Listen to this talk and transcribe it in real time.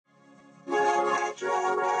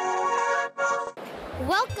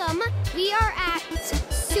Welcome. We are at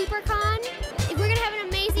SuperCon. We're going to have an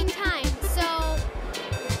amazing time. So,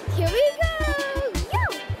 here we go. Yo!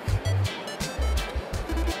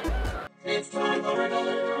 It's time for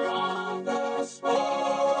another On the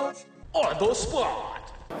Spot. On the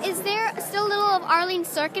Spot. Is there still a little of Arleen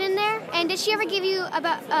Sorkin in there? And did she ever give you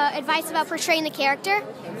about advice about portraying the character?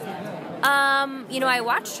 You know, I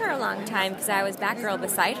watched her a long time because I was Batgirl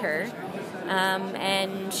beside her.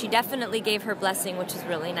 And she definitely gave her blessing, which is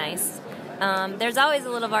really nice. There's always a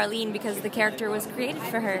little of Arleen because the character was created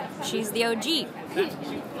for her. She's the OG.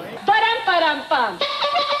 Ba-dum-ba-dum-bum.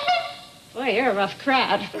 Boy, you're a rough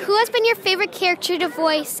crowd. Who has been your favorite character to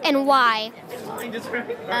voice and why?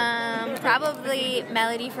 Probably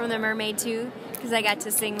Melody from The Mermaid 2, because I got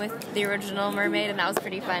to sing with the original mermaid, and that was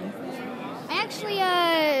pretty fun. I actually,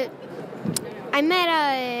 I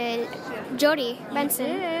met Jodie Benson.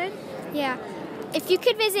 You did? Yeah. If you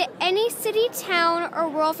could visit any city, town, or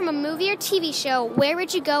world from a movie or TV show, where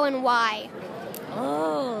would you go and why?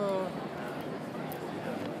 Oh.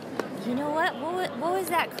 You know what? What was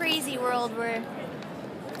that crazy world where,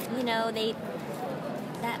 you know,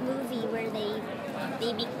 that movie where they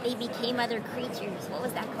became other creatures? What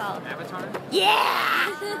was that called? Avatar?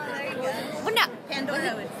 Yeah! Well, no.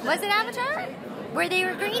 Pandora. Was it Avatar? Where they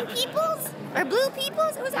were green peoples? Or blue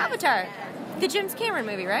peoples? It was Avatar. The James Cameron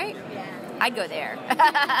movie, right? Yeah. I'd go there.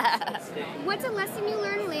 What's a lesson you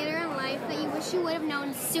learned later in life that you wish you would have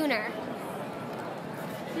known sooner?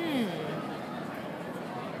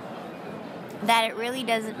 That it really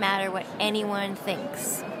doesn't matter what anyone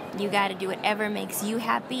thinks. You gotta do whatever makes you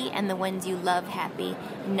happy and the ones you love happy.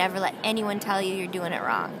 Never let anyone tell you you're doing it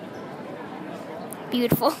wrong.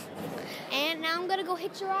 Beautiful. And now I'm gonna go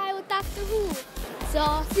hit your eye with Doctor Who.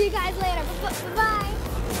 So, see you guys later. Bye-bye.